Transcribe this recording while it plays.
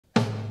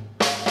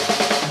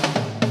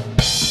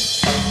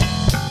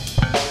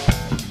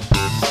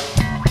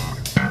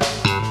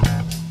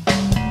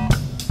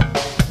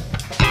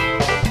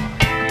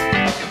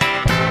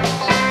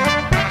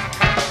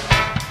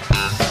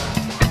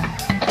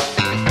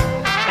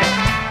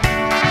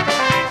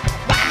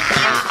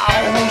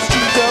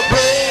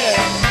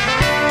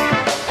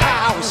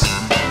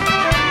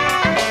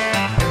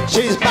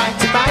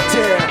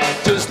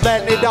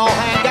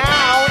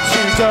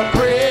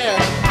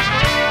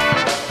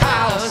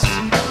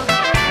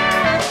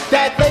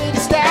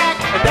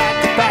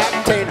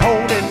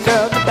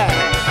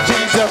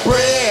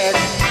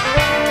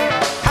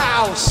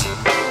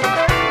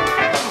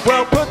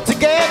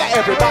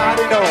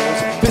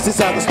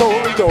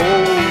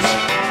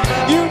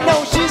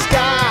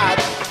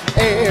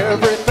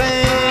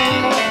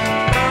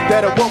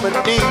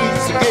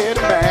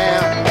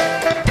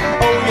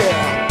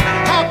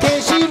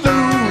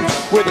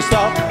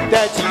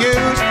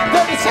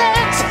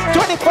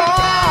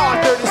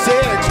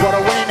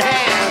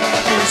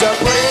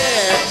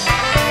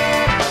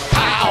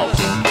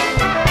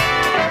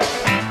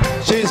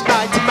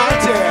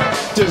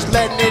just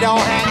letting it all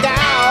hang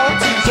out.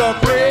 She's a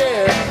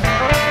brick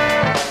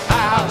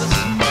house.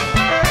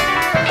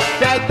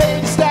 That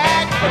baby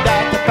stack, but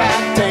that the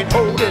fact ain't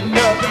holding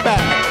nothing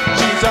back.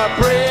 She's a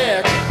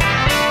brick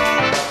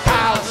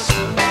house.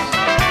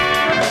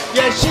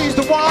 Yeah, she's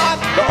the one,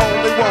 the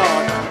only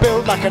one,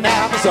 built like an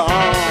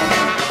Amazon.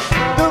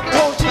 The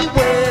clothes she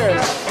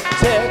wears,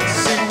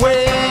 sexy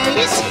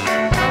ways,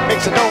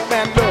 makes an old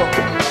man look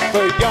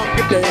for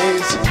younger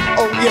days.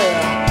 Oh yeah,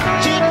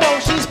 she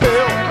knows she's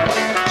built,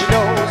 she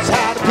knows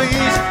how to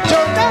please.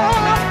 She'll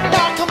love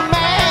like a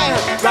man,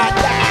 right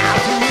down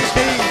to his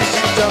knees.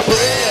 She's a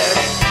brick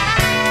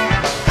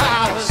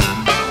house.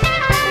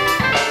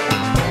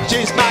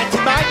 She's mighty,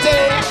 mighty,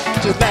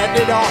 just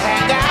letting it all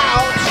hang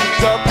out.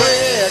 She's a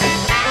brick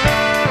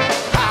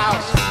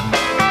house.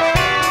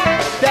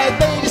 That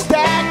lady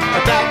stack,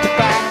 back to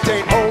back,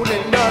 ain't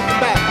holding nothing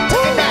back.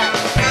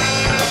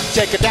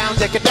 Take it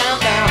down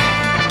now.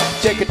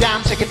 Shake it down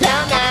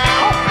now.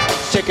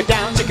 Shake it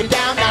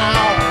down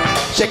now.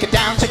 Shake it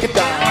down, shake it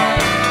down.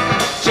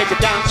 Shake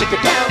it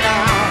down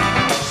now.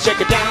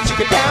 Shake it down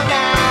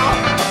now.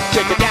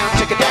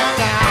 Shake it down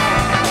now.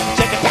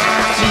 Shake it down.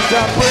 She's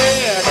a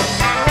brick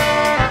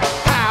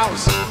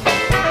house.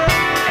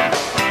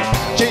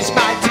 She's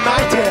mighty,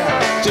 mighty,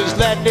 just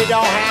letting it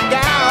all hang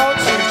out.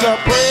 She's a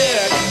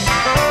brick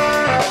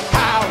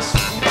house.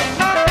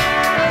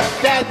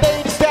 That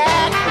lady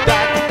stack,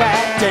 back to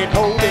back, ain't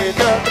holding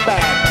nothing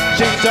back.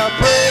 She's a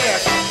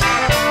brick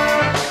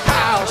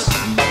house.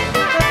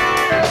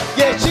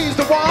 Yeah, she's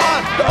the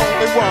one, the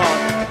only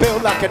one,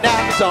 built like an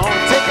Amazon.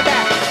 Take it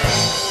back.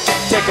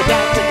 Take it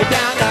down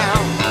now.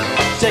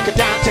 Take it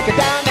down now. Take it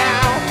down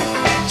now.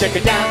 Shake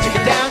it down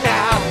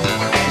now.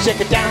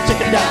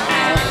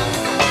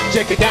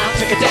 Shake it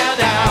down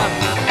now.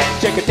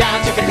 Take it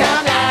down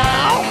now.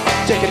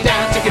 Take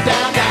it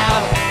down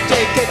now.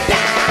 Take it down.